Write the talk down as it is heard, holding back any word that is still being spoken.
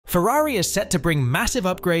Ferrari is set to bring massive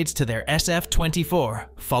upgrades to their SF-24,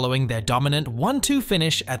 following their dominant 1-2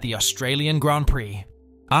 finish at the Australian Grand Prix.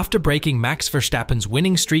 After breaking Max Verstappen's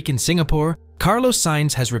winning streak in Singapore, Carlos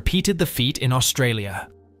Sainz has repeated the feat in Australia.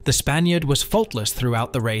 The Spaniard was faultless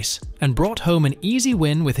throughout the race and brought home an easy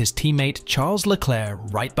win with his teammate Charles Leclerc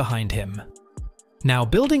right behind him. Now,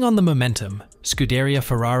 building on the momentum, Scuderia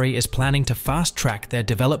Ferrari is planning to fast-track their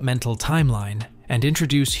developmental timeline and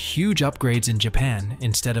introduce huge upgrades in Japan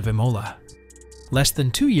instead of Imola. Less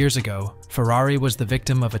than 2 years ago, Ferrari was the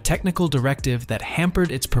victim of a technical directive that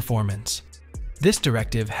hampered its performance. This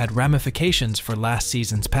directive had ramifications for last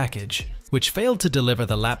season's package, which failed to deliver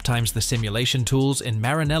the lap times the simulation tools in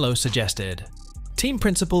Maranello suggested. Team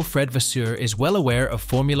principal Fred Vasseur is well aware of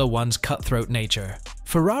Formula One's cutthroat nature.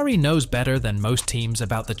 Ferrari knows better than most teams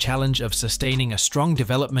about the challenge of sustaining a strong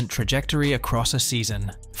development trajectory across a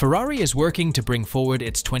season. Ferrari is working to bring forward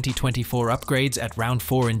its 2024 upgrades at Round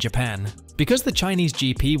 4 in Japan. Because the Chinese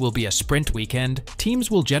GP will be a sprint weekend,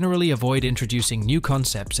 teams will generally avoid introducing new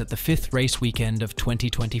concepts at the 5th race weekend of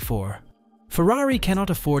 2024. Ferrari cannot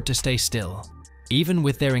afford to stay still, even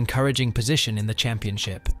with their encouraging position in the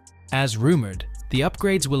championship. As rumored, the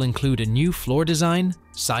upgrades will include a new floor design,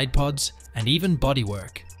 side pods, and even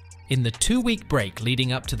bodywork. In the 2-week break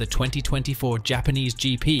leading up to the 2024 Japanese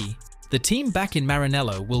GP, the team back in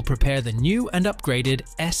Maranello will prepare the new and upgraded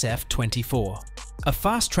SF-24. A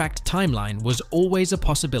fast-tracked timeline was always a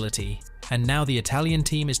possibility, and now the Italian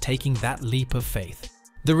team is taking that leap of faith.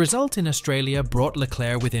 The result in Australia brought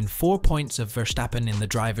Leclerc within 4 points of Verstappen in the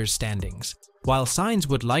drivers' standings, while Sainz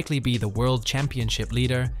would likely be the World Championship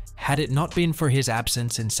leader had it not been for his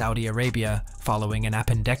absence in Saudi Arabia following an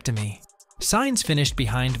appendectomy. Sainz finished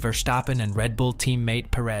behind Verstappen and Red Bull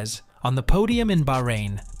teammate Perez on the podium in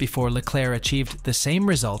Bahrain before Leclerc achieved the same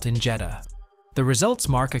result in Jeddah. The results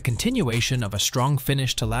mark a continuation of a strong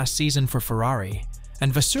finish to last season for Ferrari,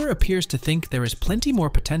 and Vasseur appears to think there is plenty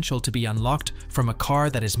more potential to be unlocked from a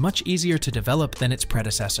car that is much easier to develop than its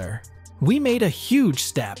predecessor. We made a huge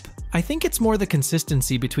step. I think it's more the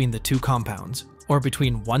consistency between the two compounds, or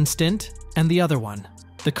between one stint and the other one.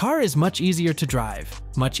 The car is much easier to drive,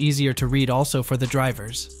 much easier to read also for the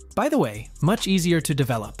drivers. By the way, much easier to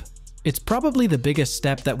develop. It's probably the biggest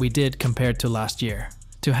step that we did compared to last year.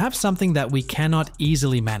 To have something that we cannot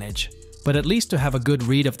easily manage, but at least to have a good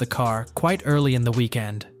read of the car quite early in the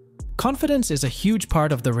weekend. Confidence is a huge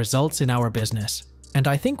part of the results in our business, and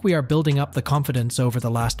I think we are building up the confidence over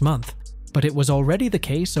the last month, but it was already the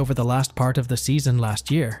case over the last part of the season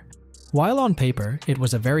last year. While on paper, it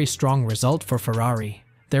was a very strong result for Ferrari,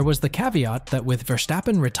 there was the caveat that with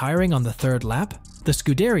Verstappen retiring on the 3rd lap, the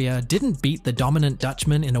Scuderia didn't beat the dominant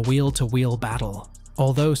Dutchman in a wheel-to-wheel battle.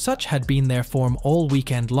 Although such had been their form all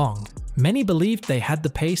weekend long, many believed they had the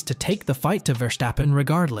pace to take the fight to Verstappen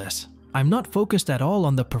regardless. I'm not focused at all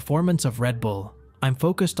on the performance of Red Bull. I'm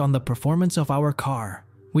focused on the performance of our car.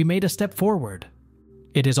 We made a step forward.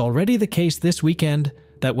 It is already the case this weekend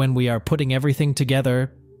that when we are putting everything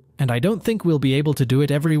together, and I don't think we'll be able to do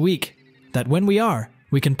it every week, that when we are,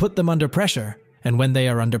 we can put them under pressure, and when they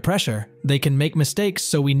are under pressure, they can make mistakes,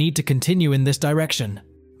 so we need to continue in this direction.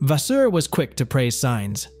 Vasseur was quick to praise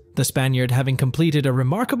Sainz, the Spaniard having completed a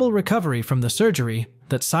remarkable recovery from the surgery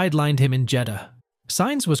that sidelined him in Jeddah.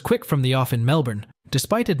 Sainz was quick from the off in Melbourne,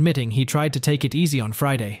 despite admitting he tried to take it easy on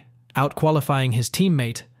Friday, out-qualifying his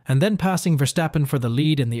teammate and then passing Verstappen for the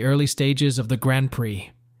lead in the early stages of the Grand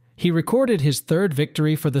Prix. He recorded his 3rd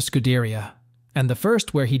victory for the Scuderia, and the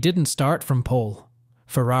first where he didn't start from pole.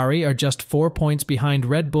 Ferrari are just 4 points behind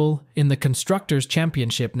Red Bull in the Constructors'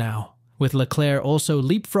 Championship now, with Leclerc also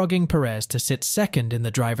leapfrogging Perez to sit 2nd in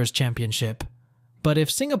the Drivers' Championship. But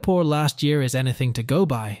if Singapore last year is anything to go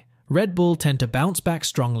by, Red Bull tend to bounce back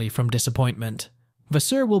strongly from disappointment.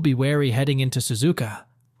 Vasseur will be wary heading into Suzuka,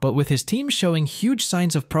 but with his team showing huge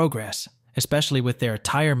signs of progress, especially with their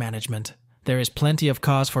tyre management, there is plenty of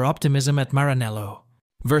cause for optimism at Maranello.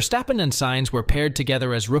 Verstappen and Sainz were paired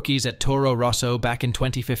together as rookies at Toro Rosso back in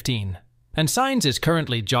 2015, and Sainz is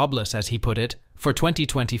currently jobless, as he put it, for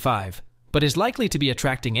 2025, but is likely to be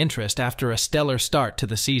attracting interest after a stellar start to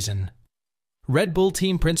the season. Red Bull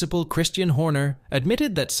team principal Christian Horner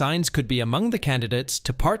admitted that Sainz could be among the candidates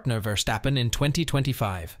to partner Verstappen in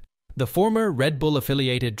 2025. The former Red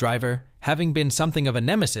Bull-affiliated driver, having been something of a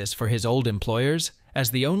nemesis for his old employers,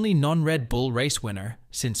 as the only non-Red Bull race winner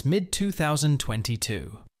since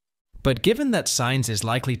mid-2022. But given that Sainz is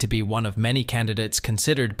likely to be one of many candidates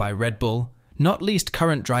considered by Red Bull, not least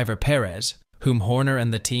current driver Perez, whom Horner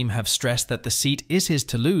and the team have stressed that the seat is his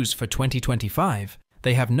to lose for 2025,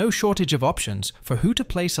 they have no shortage of options for who to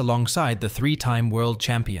place alongside the 3-time world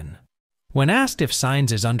champion. When asked if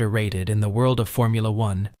Sainz is underrated in the world of Formula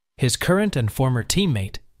One, his current and former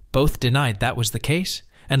teammate both denied that was the case,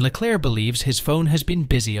 and Leclerc believes his phone has been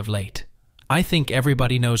busy of late. I think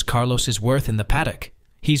everybody knows Carlos's worth in the paddock.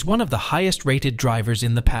 He's one of the highest rated drivers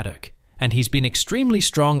in the paddock, and he's been extremely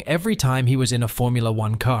strong every time he was in a Formula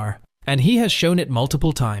One car, and he has shown it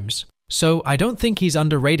multiple times. So I don't think he's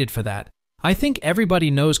underrated for that. I think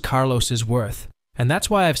everybody knows Carlos's worth, and that's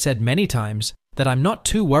why I've said many times that I'm not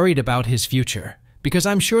too worried about his future, because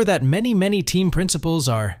I'm sure that many team principals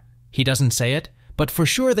are, he doesn't say it, but for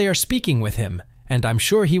sure they are speaking with him, and I'm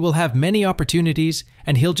sure he will have many opportunities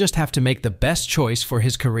and he'll just have to make the best choice for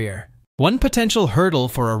his career. One potential hurdle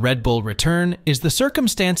for a Red Bull return is the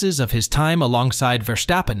circumstances of his time alongside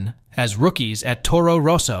Verstappen as rookies at Toro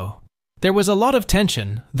Rosso. There was a lot of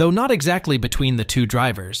tension, though not exactly between the two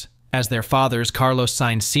drivers, as their fathers Carlos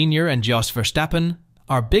Sainz Sr. and Jos Verstappen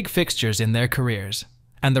are big fixtures in their careers,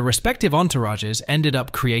 and the respective entourages ended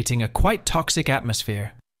up creating a quite toxic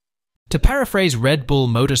atmosphere. To paraphrase Red Bull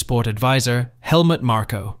Motorsport advisor Helmut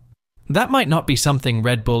Marko, that might not be something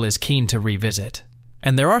Red Bull is keen to revisit.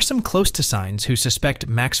 And there are some close to Sainz who suspect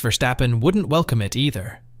Max Verstappen wouldn't welcome it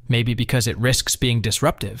either, maybe because it risks being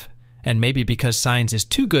disruptive, and maybe because Sainz is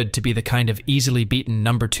too good to be the kind of easily beaten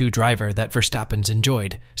number 2 driver that Verstappen's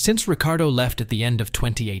enjoyed since Ricciardo left at the end of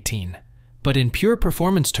 2018. But in pure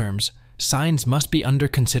performance terms, Sainz must be under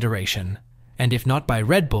consideration, and if not by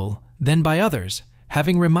Red Bull, then by others,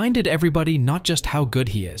 having reminded everybody not just how good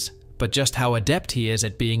he is, but just how adept he is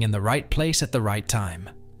at being in the right place at the right time.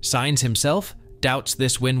 Sainz himself doubts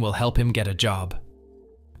this win will help him get a job.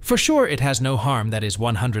 For sure it has no harm that is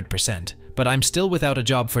 100%, but I'm still without a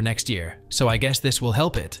job for next year, so I guess this will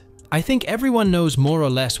help it. I think everyone knows more or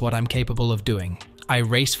less what I'm capable of doing. I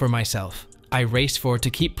race for myself. I race to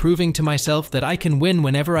keep proving to myself that I can win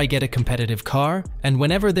whenever I get a competitive car and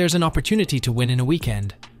whenever there's an opportunity to win in a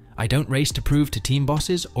weekend. I don't race to prove to team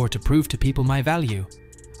bosses or to prove to people my value.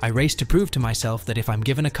 I race to prove to myself that if I'm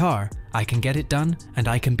given a car, I can get it done and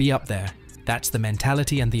I can be up there. That's the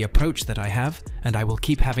mentality and the approach that I have, and I will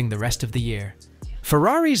keep having the rest of the year.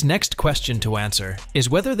 Ferrari's next question to answer is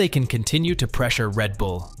whether they can continue to pressure Red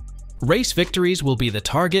Bull. Race victories will be the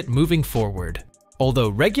target moving forward, although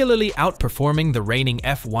regularly outperforming the reigning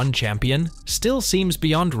F1 champion still seems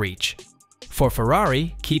beyond reach. For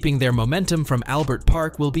Ferrari, keeping their momentum from Albert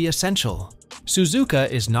Park will be essential. Suzuka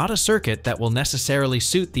is not a circuit that will necessarily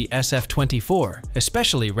suit the SF-24,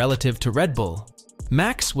 especially relative to Red Bull.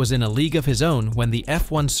 Max was in a league of his own when the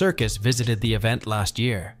F1 circus visited the event last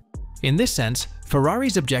year. In this sense,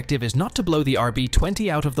 Ferrari's objective is not to blow the RB20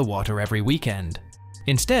 out of the water every weekend.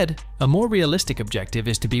 Instead, a more realistic objective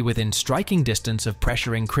is to be within striking distance of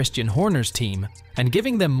pressuring Christian Horner's team and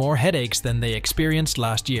giving them more headaches than they experienced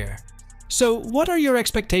last year. So, what are your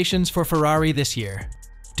expectations for Ferrari this year?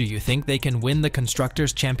 Do you think they can win the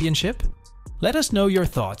Constructors' Championship? Let us know your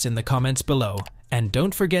thoughts in the comments below, and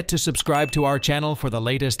don't forget to subscribe to our channel for the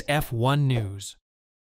latest F1 news.